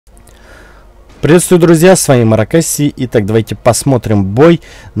Приветствую, друзья, с вами Marakasi. Итак, давайте посмотрим бой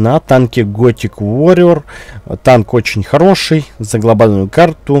на танке Gothic Warrior. Танк очень хороший, за глобальную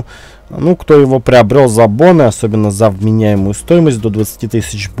карту. Ну, кто его приобрел за боны, особенно за вменяемую стоимость до 20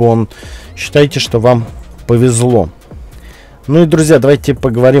 тысяч бон, считайте, что вам повезло. Ну и, друзья, давайте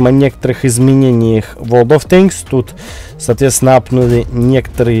поговорим о некоторых изменениях в World of Tanks. Тут, соответственно, апнули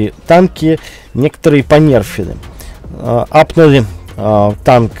некоторые танки, некоторые понерфили. Апнули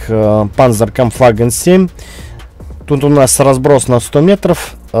танк Panzerkampfwagen 7. Тут у нас разброс на 100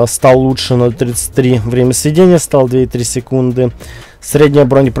 метров стал лучше, 0.33. Время сведения стало 2,3 секунды. Средняя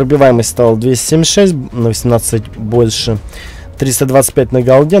бронепробиваемость стала 276, на 18 больше. 325 на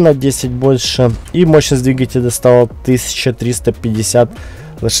голде, на 10 больше. И мощность двигателя стала 1350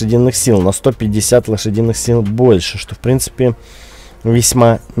 лошадиных сил, на 150 лошадиных сил больше, что в принципе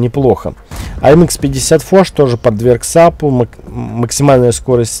весьма неплохо. АМХ-50 Фош тоже подверг САПу. Максимальная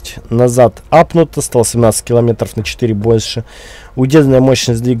скорость назад апнута, стала 17 километров, на 4 больше. Удельная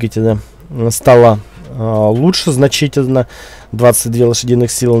мощность двигателя стала лучше значительно. 22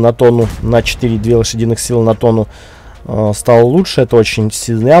 лошадиных силы на тонну, на 4,2 лошадиных силы на тонну стало лучше. Это очень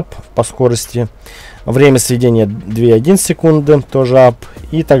сильный ап по скорости. Время сведения 2,1 секунды, тоже ап.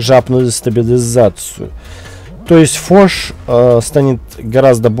 И также апнули стабилизацию. То есть Фош станет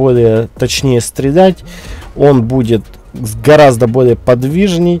гораздо более точнее стрелять. Он будет гораздо более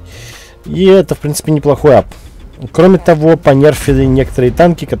подвижней. И это, в принципе, неплохой ап. Кроме того, понерфили некоторые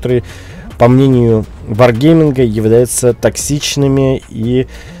танки, которые, по мнению Wargaming, являются токсичными и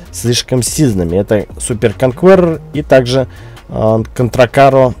слишком сильными. Это Супер Конкверер и также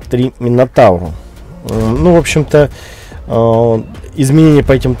Контракаро 3 Минотавру. Ну, в общем-то, изменения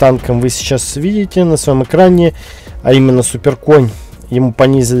по этим танкам вы сейчас видите на своем экране, а именно Суперконь. Ему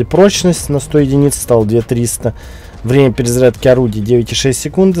понизили прочность на 100 единиц, стало 2300. Время перезарядки орудий 9,6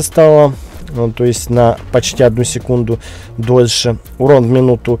 секунды стало, то есть на почти 1 секунду дольше. Урон в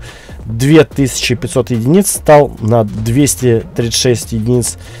минуту 2500 единиц стал на 236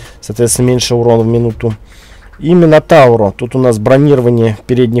 единиц, соответственно, меньше урона в минуту. И Минотавру. Тут у нас бронирование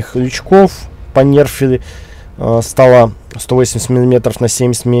передних лючков понерфили. Стало 180 мм на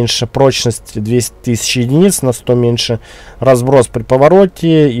 70 меньше, прочность 2000 единиц на 100 меньше, разброс при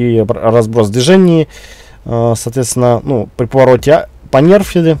повороте и разброс в движении, соответственно, ну, при повороте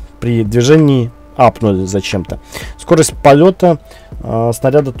понерфили, при движении апнули зачем-то. Скорость полета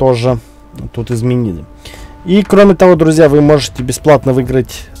снаряда тоже тут изменили. И кроме того, друзья, вы можете бесплатно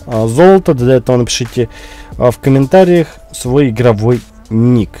выиграть золото. Для этого напишите в комментариях свой игровой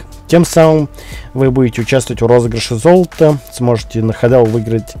ник. Тем самым вы будете участвовать в розыгрыше золота, сможете на халяву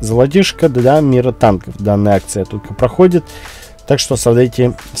выиграть золотишко для мира танков. Данная акция только проходит, так что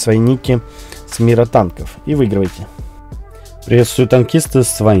оставляйте свои ники с мира танков и выигрывайте. Приветствую, танкисты,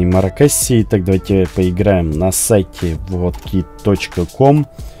 с вами Marakasi. Так, давайте поиграем на сайте вводи.com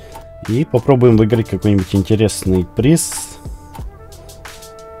и попробуем выиграть какой-нибудь интересный приз.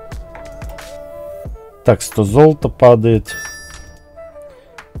 Так, 100 золота падает.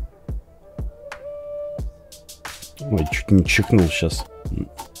 Ой, чуть не чихнул сейчас.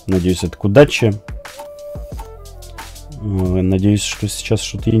 Надеюсь, это к удаче. Надеюсь, что сейчас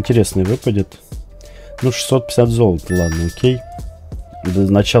что-то интересное выпадет. Ну, 650 золота, ладно, окей. До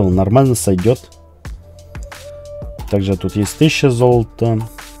начала нормально сойдет. Также тут есть 1000 золота.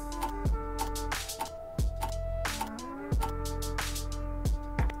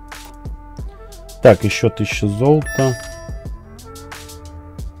 Так, еще 1000 золота.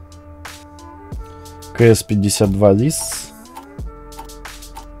 КС-52 лис.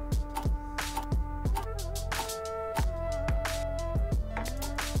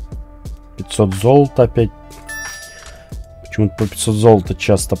 $500 золота опять. Почему-то по 500 золота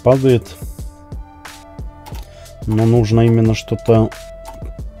часто падает. Но нужно именно что-то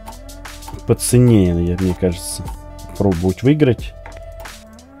по цене, мне кажется, пробовать выиграть.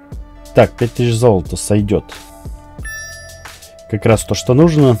 Так, 5000 золота сойдет. Как раз то, что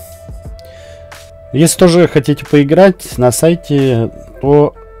нужно. Если тоже хотите поиграть на сайте,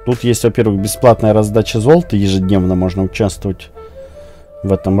 то тут есть, во-первых, бесплатная раздача золота. Ежедневно можно участвовать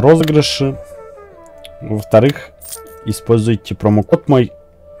в этом розыгрыше. Во-вторых, используйте промокод мой.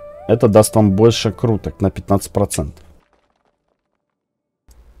 Это даст вам больше круток на 15%.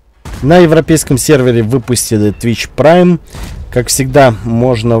 На европейском сервере выпустили Twitch Prime. Как всегда,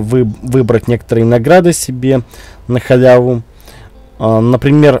 можно выбрать некоторые награды себе на халяву.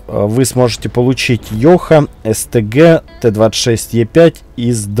 Например, вы сможете получить Йоха, СТГ, Т-26Е5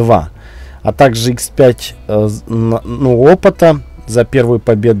 из 2, а также X5 опыта за первую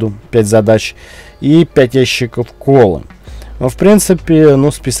победу, 5 задач и 5 ящиков колы. В принципе,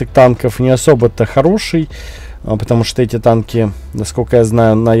 ну, список танков не особо-то хороший, потому что эти танки, насколько я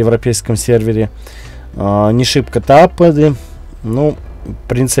знаю, на европейском сервере не шибко-то апады. Ну, в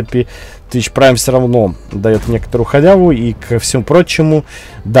принципе, Twitch Prime все равно дает некоторую халяву, и ко всему прочему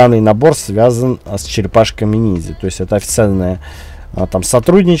данный набор связан с черепашками ниндзя. То есть это официальное там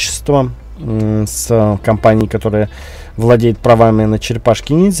сотрудничество с компанией, которая владеет правами на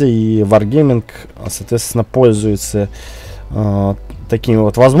черепашки ниндзя, и Wargaming, соответственно, пользуется такими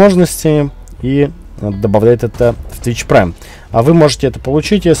вот возможностями и добавляет это в Twitch Prime. А вы можете это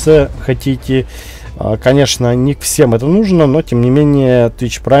получить, если хотите. Конечно, не всем это нужно, но тем не менее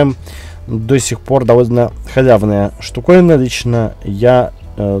Twitch Prime до сих пор довольно халявная штуковина. Лично я,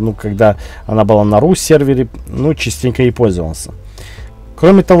 ну, когда она была на ру сервере, ну, частенько и пользовался.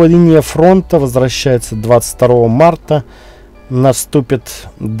 Кроме того, линия фронта возвращается 22 марта. Наступит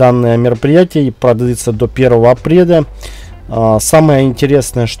данное мероприятие и продлится до 1 апреля. Самое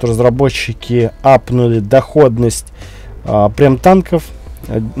интересное, что разработчики апнули доходность прем танков,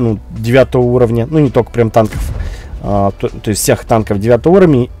 ну, 9 уровня, ну, не только прем танков, то есть всех танков 9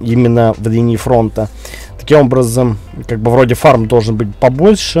 уровня, именно в линии фронта. Таким образом, как бы вроде фарм должен быть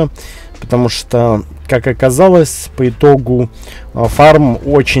побольше, потому что, как оказалось, по итогу фарм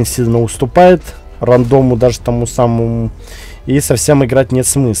очень сильно уступает рандому, даже тому самому, и совсем играть нет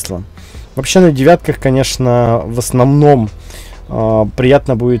смысла. Вообще на девятках, конечно, в основном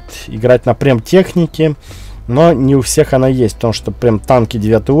приятно будет играть на прем технике, но не у всех она есть, потому что прям танки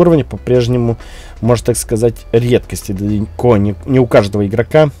 9 уровня по-прежнему, можно так сказать, редкости. Далеко не у каждого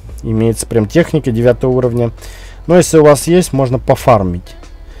игрока имеется прям техника 9 уровня. Но если у вас есть, можно пофармить.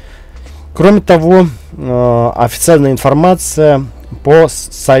 Кроме того, официальная информация по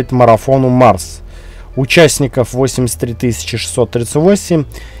сайту марафону Марс. Участников 83 638.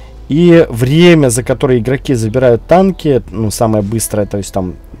 И время, за которое игроки забирают танки, ну, самое быстрое, то есть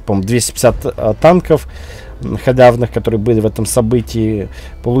там, по-моему, 250 танков халявных, которые были в этом событии,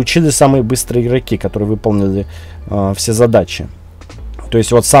 получили самые быстрые игроки, которые выполнили все задачи. То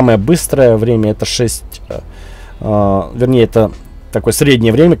есть вот самое быстрое время это 6, вернее, это такое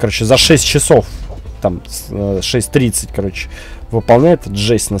среднее время, короче, за 6 часов, там 6:30, короче, выполняет. Это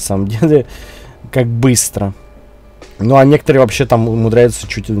жесть на самом деле, как быстро. Ну, а некоторые вообще там умудряются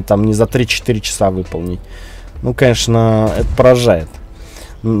чуть ли там не за 3-4 часа выполнить. Ну, конечно, это поражает.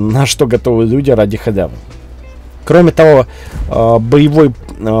 На что готовы люди ради халявы. Кроме того, боевой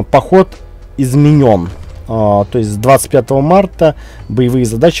поход изменен. То есть с 25 марта боевые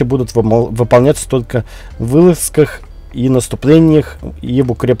задачи будут выполняться только в вылазках и наступлениях и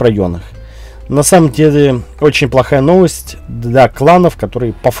в укрепрайонах. На самом деле, очень плохая новость для кланов,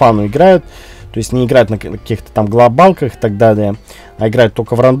 которые по фану играют. То есть не играют на каких-то там глобалках и так далее, а играют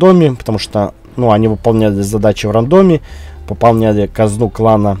только в рандоме, потому что, ну, они выполняли задачи в рандоме, пополняли казну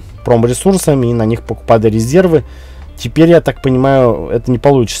клана промо-ресурсами и на них покупали резервы. Теперь, я так понимаю, это не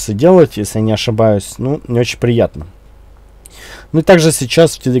получится делать, если я не ошибаюсь. Ну, не очень приятно. Ну и также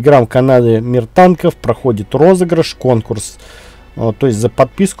сейчас в телеграм-канале Мир Танков проходит розыгрыш, конкурс. То есть за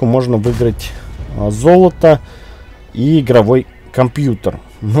подписку можно выиграть золото и игровой компьютер.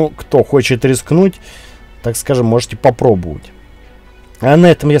 Ну, кто хочет рискнуть, так скажем, можете попробовать. А на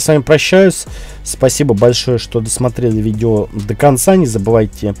этом я с вами прощаюсь. Спасибо большое, что досмотрели видео до конца. Не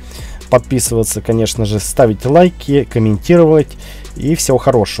забывайте подписываться, конечно же, ставить лайки, комментировать. И всего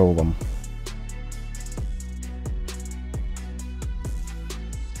хорошего вам.